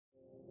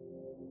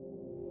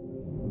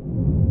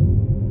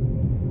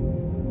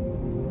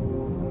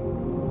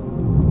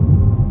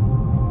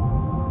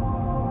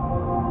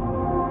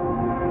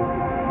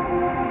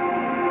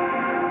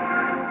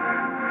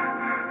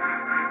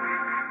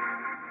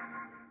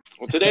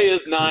Well, today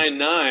is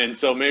 9/9,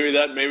 so maybe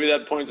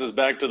that points us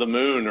back to the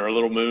moon, or a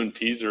little moon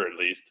teaser at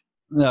least.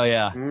 Oh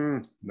yeah.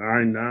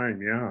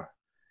 9/9, yeah.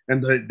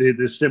 And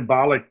the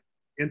symbolic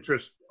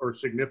interest or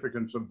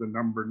significance of the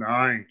number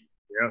 9.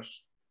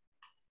 Yes.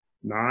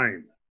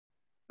 9.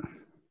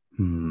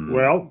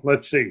 Well,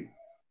 let's see.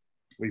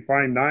 We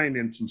find 9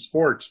 in some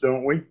sports,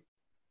 don't we?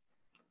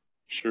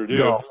 Sure do.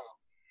 Golf.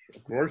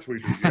 Of course we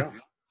do, yeah.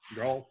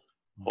 Golf.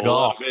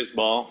 Golf.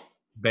 Baseball.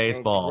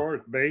 Baseball. Of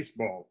course,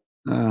 baseball.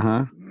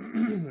 Uh-huh.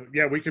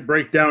 Yeah, we could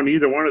break down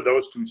either one of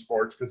those two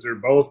sports because they're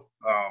both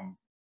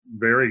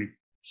very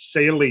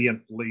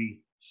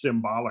saliently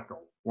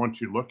symbolical once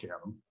you look at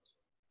them.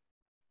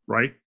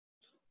 Right?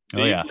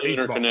 Oh yeah.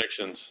 Lunar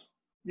connections.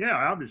 Yeah,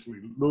 obviously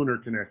lunar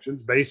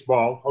connections.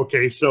 Baseball.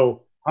 Okay,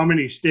 so how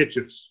many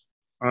stitches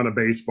on a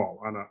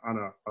baseball on a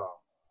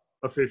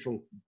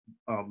official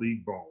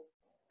league ball?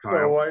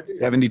 Kyle?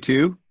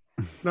 72?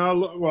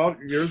 No, well,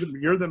 you're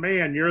the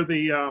man. You're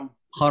the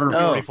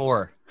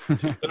 144.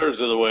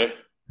 2/3 of the way.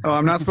 Oh,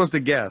 I'm not supposed to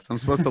guess. I'm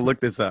supposed to look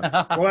this up.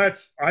 Well,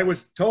 I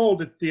was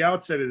told at the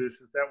outset of this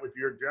that was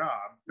your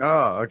job.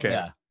 Oh, okay.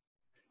 Yeah.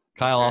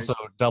 Kyle also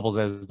doubles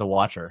as the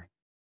watcher.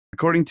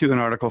 According to an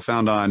article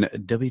found on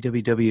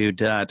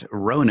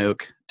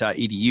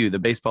www.roanoke.edu, the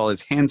baseball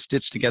is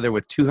hand-stitched together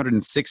with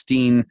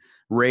 216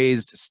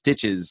 raised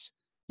stitches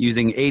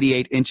using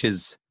 88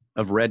 inches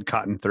of red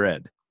cotton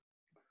thread.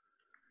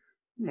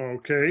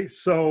 Okay,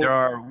 so There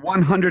are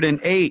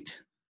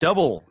 108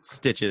 double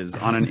stitches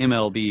on an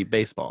MLB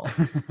baseball.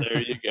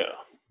 There you go.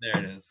 There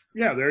it is.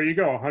 yeah, there you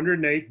go.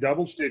 108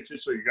 double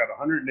stitches. So you got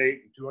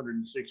 108 and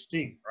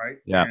 216, right?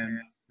 Yeah. And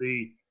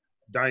the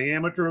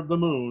diameter of the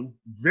moon,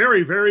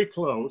 very, very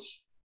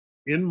close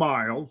in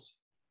miles,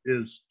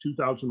 is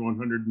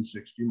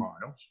 2,160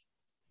 miles.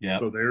 Yeah.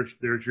 So there's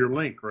your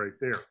link right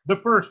there. The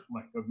first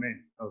link of many.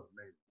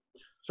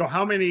 So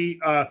how many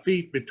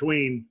feet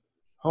between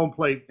home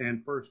plate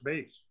and first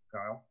base,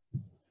 Kyle?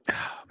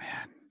 Oh,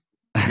 man.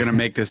 I'm going to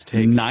make this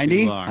take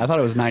 90? too long. I thought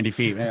it was 90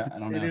 feet. Yeah, I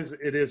don't know.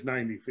 It is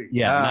 90 feet.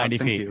 Yeah, Ah, 90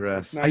 thank feet. you,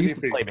 Russ. I used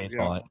to 90 play feet,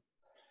 baseball.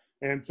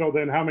 yeah. And so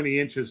then how many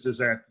inches does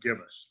that give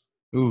us?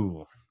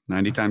 Ooh,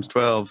 90 times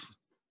 12.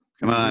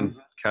 Come on,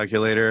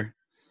 calculator.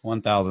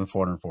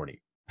 1,440.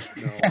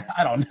 No,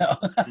 I don't know.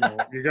 no,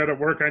 you got to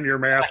work on your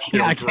math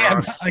skills,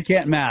 Russ. I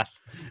can't math.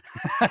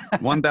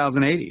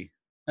 1,080.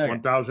 Okay.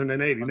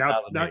 1,080.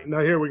 Now,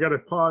 1,080. here we got to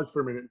pause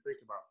for a minute and think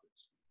about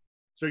this.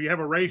 So you have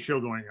a ratio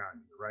going on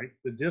here, right?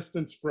 The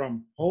distance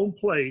from home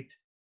plate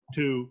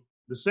to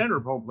the center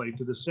of home plate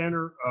to the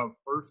center of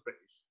first base,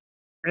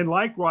 and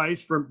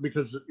likewise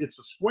because it's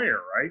a square,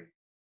 right?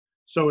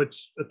 So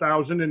it's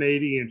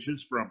 1,080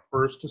 inches from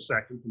first to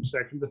second, from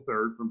second to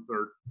third, from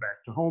third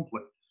back to home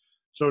plate.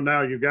 So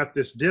now you've got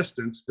this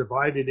distance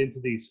divided into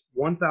these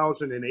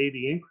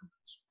 1,080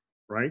 increments,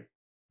 right?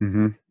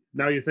 Mm-hmm.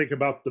 Now you think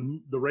about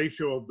the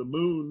ratio of the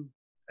moon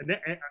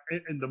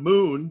and the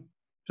moon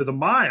to the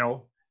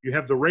mile. You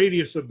have the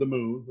radius of the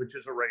moon, which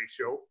is a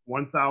ratio.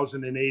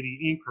 1,080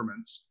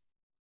 increments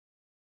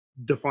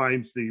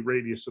defines the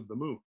radius of the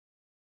moon.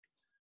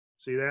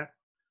 See that?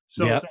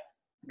 So Yep.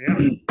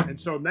 yeah. And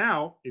so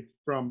now it's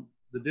from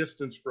the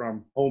distance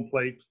from home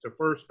plate to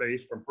first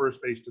base, from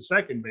first base to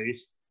second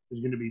base is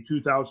going to be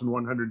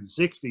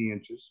 2,160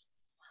 inches.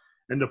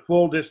 And the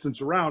full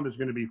distance around is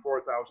going to be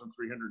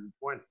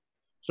 4,320.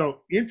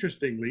 So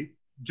interestingly,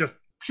 just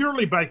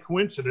purely by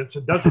coincidence,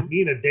 it doesn't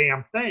mean a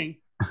damn thing,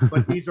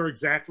 but these are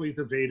exactly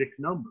the Vedic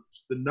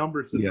numbers, the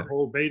numbers that the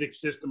whole Vedic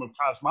system of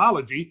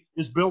cosmology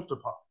is built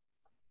upon.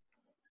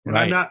 And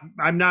Right.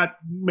 I'm not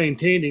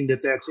maintaining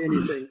that that's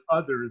anything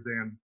other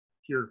than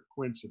pure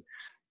coincidence.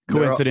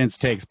 Coincidence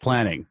takes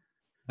planning,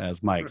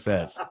 as Mike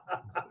says.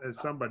 As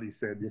somebody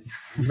said.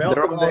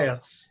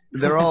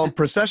 They're all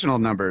processional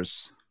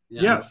numbers.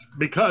 Yes,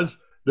 because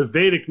the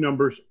Vedic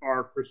numbers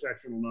are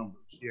processional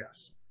numbers.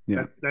 Yes.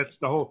 Yeah. That's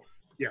the whole.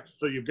 Yes.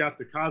 So you've got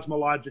the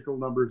cosmological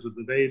numbers of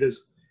the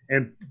Vedas,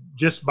 and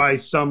just by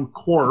some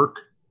quirk,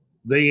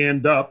 they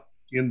end up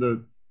in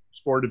the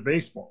sport of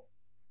baseball.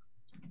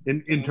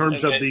 In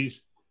terms of the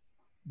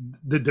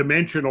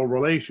dimensional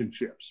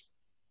relationships.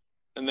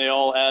 And they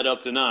all add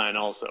up to 9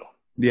 also.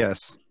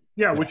 Yes.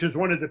 Yeah, which is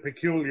one of the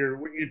peculiar,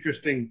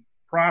 interesting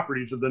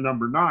properties of the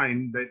number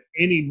 9, that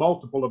any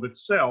multiple of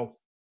itself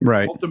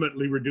Right.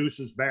 ultimately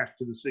reduces back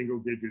to the single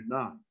digit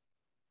 9.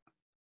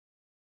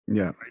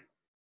 Yeah.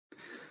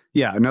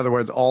 Yeah. In other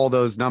words, all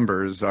those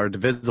numbers are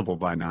divisible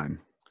by 9.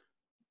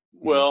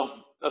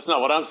 Well, that's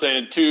not what I'm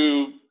saying.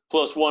 2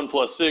 plus 1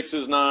 plus 6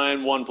 is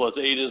 9. 1 plus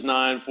 8 is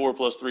 9. 4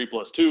 plus 3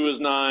 plus 2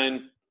 is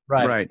 9.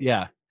 Right.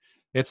 Yeah.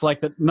 It's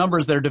like the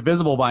numbers that are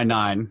divisible by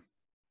 9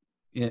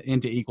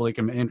 into equal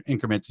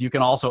increments. You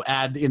can also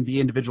add in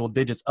the individual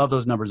digits of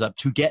those numbers up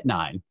to get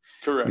 9.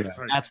 Correct. Yeah.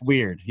 Right. That's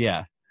weird.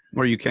 Yeah.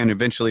 Or you can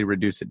eventually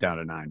reduce it down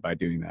to 9 by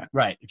doing that.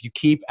 Right. If you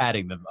keep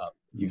adding them up,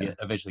 you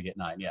eventually get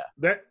 9. Yeah.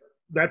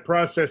 That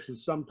process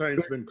has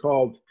sometimes been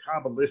called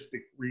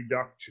Kabbalistic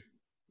reduction,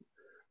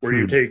 where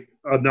you take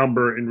a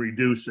number and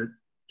reduce it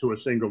to a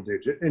single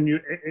digit. And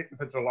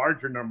if it's a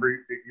larger number,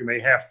 you may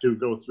have to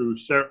go through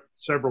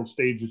several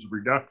stages of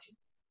reduction.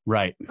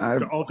 Right.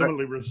 To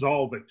ultimately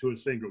resolve it to a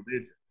single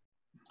digit.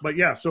 But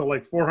yeah, so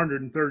like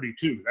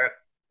 432,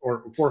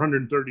 or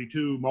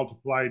 432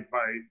 multiplied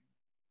by,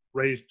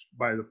 raised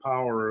by the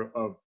power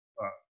of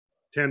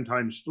 10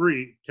 times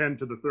 3, 10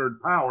 to the third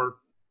power,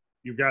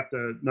 you've got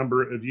the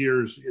number of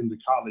years in the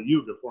Kali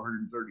Yuga,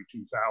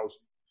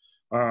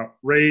 432,000.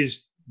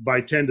 Raised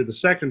by 10 to the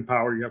second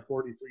power, you have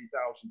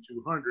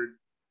 43,200,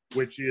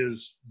 which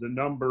is the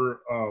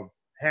number of,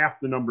 half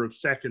the number of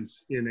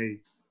seconds in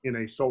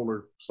a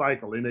solar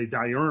cycle, in a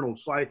diurnal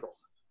cycle.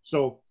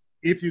 So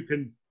if you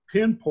can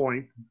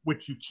pinpoint,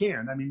 which you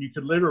can, I mean, you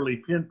could literally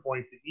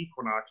pinpoint the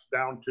equinox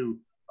down to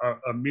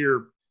a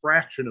mere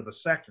fraction of a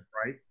second,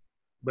 right?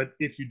 But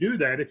if you do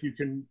that, if you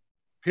can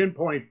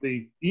pinpoint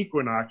the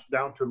equinox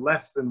down to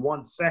less than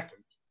 1 second,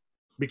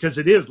 because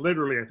it is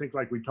literally, I think,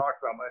 like we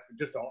talked about last week,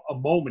 just a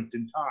moment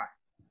in time.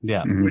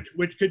 Yeah.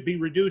 Which could be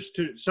reduced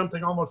to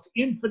something almost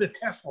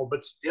infinitesimal,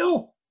 but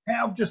still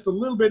have just a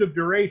little bit of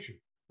duration.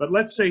 But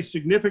let's say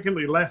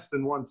significantly less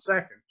than 1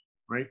 second,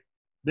 right?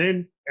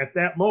 Then at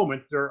that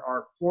moment, there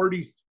are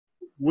 40,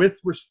 with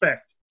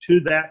respect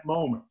to that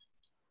moment,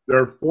 there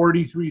are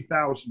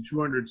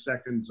 43,200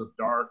 seconds of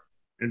dark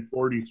and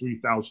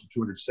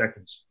 43,200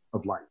 seconds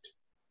of light.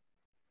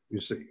 You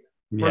see,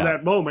 for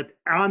that moment,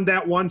 on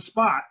that one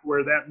spot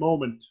where that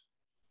moment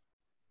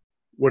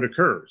would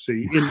occur.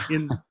 See,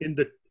 in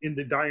the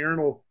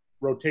diurnal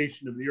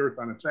rotation of the Earth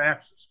on its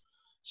axis.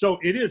 So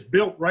it is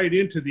built right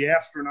into the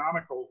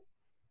astronomical,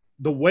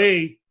 the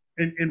way,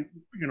 and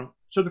you know.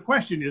 So the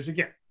question is,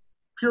 again,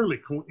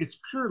 it's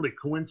purely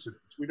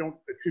coincidence. We don't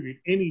attribute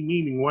any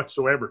meaning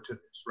whatsoever to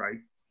this,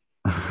 right?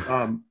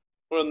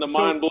 Well, and the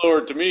mind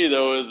blower to me,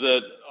 though, is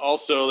that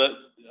also that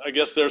I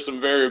guess there's some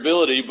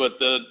variability, but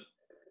the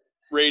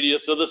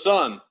radius of the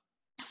sun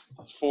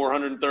is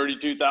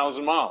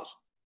 432,000 miles.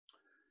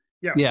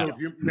 Yeah. So if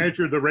you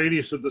measure the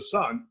radius of the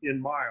sun in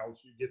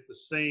miles, you get the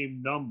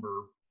same number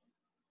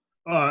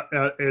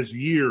as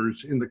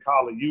years in the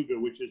Kali Yuga,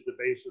 which is the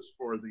basis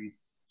for the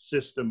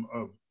system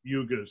of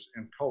yugas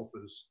and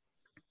kalpas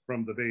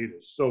from the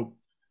Vedas. So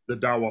the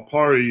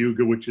Dvapara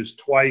Yuga, which is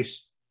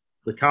twice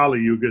the Kali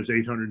Yuga, is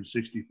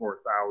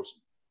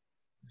 864,000,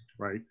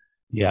 right?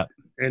 Yeah.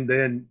 And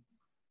then,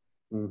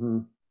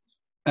 and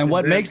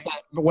what makes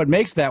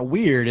that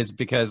weird is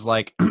because,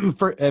 like,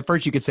 at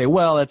first you could say,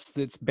 well,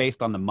 it's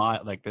based on the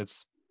mile, like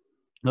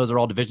those are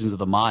all divisions of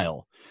the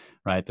mile,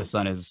 right? The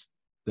sun is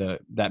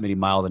that many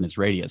miles in its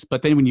radius.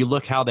 But then when you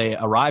look how they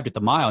arrived at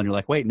the mile, and you're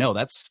like, wait, no,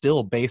 that's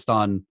still based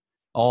on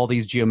all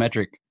these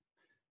geometric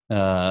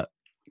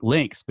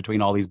links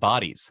between all these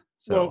bodies.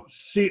 So, well,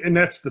 see, and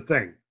that's the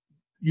thing.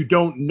 You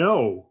don't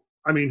know.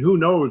 I mean, who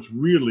knows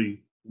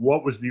really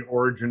what was the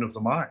origin of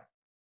the mile?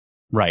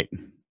 Right.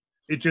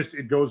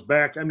 It goes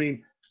back. I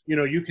mean, you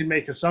know, you can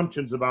make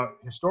assumptions about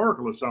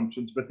historical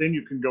assumptions, but then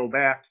you can go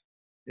back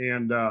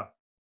and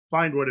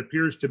find what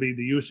appears to be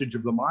the usage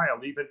of the mile,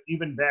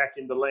 even back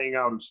in the laying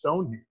out of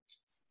Stonehenge.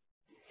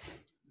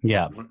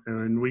 Yeah.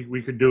 And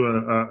we could do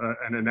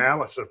an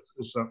analysis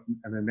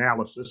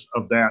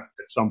of that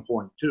at some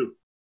point too,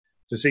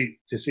 to see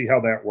how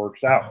that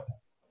works out.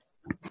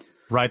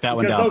 Write that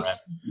one down.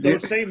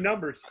 Those same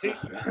numbers. See,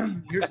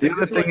 the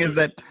other thing is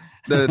that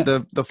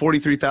the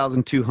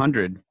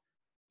 43,200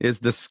 is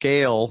the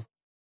scale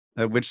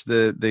at which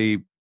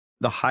the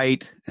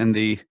height and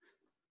the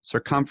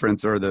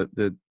circumference, or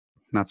the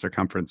not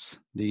circumference,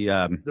 the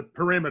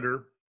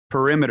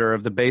perimeter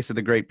of the base of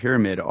the Great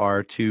Pyramid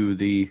are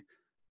to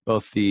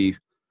both the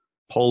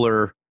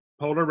polar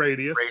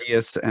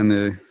radius and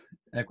the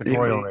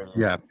equatorial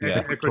radius.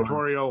 Yeah.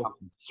 Equatorial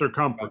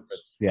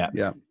circumference.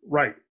 Yeah.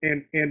 Right.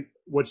 And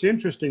what's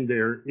interesting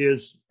there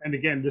is, and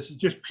again, this is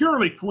just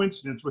purely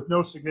coincidence with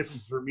no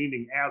significance or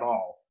meaning at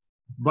all.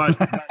 But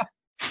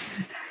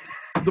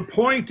the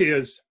point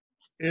is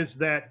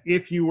that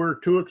if you were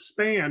to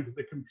expand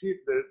the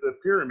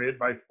pyramid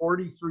by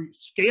 43,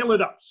 scale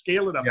it up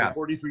to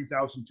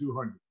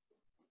 43,200.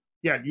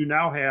 Yeah, you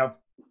now have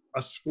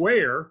a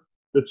square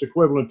that's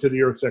equivalent to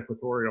the Earth's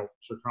equatorial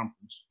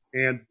circumference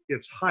and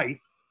its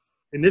height.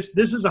 And this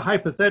is a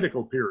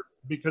hypothetical pyramid,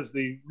 because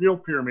the real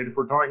pyramid, if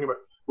we're talking about,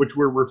 which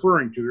we're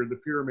referring to here, the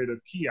pyramid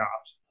of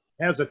Cheops,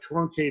 has a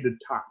truncated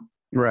top.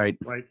 Right.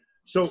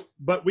 So,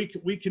 but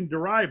we can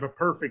derive a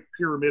perfect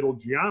pyramidal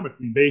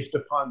geometry based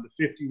upon the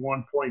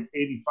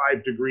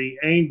 51.85 degree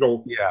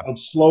angle of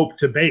slope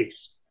to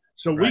base.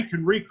 So we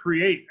can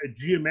recreate a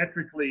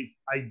geometrically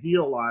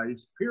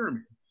idealized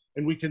pyramid,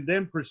 and we can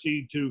then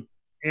proceed to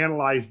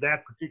analyze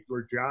that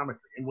particular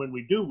geometry. And when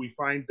we do, we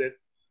find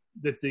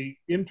that the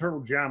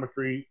internal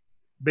geometry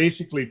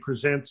basically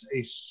presents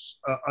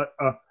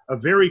a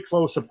very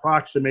close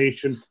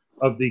approximation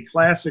of the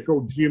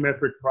classical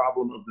geometric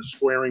problem of the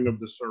squaring of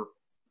the circle.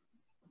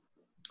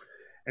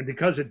 And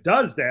because it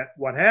does that,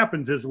 what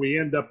happens is we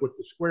end up with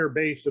the square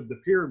base of the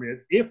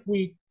pyramid. If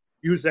we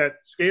use that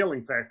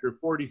scaling factor of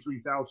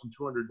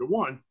 43,200 to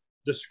 1,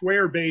 the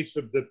square base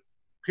of the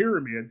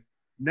pyramid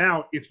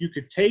Now, if you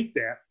could take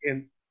that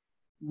and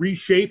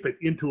reshape it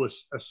into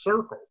a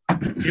circle,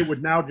 it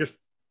would now just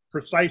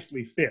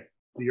precisely fit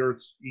the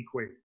Earth's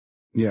equator.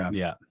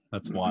 Yeah,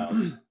 that's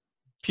wild.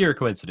 Pure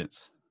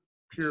coincidence.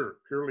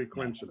 Purely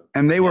coincidence.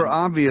 And they were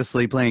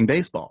obviously playing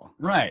baseball,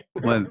 right?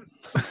 When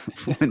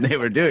they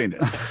were doing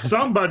this.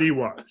 Somebody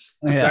was.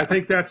 Yeah. I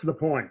think that's the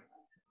point.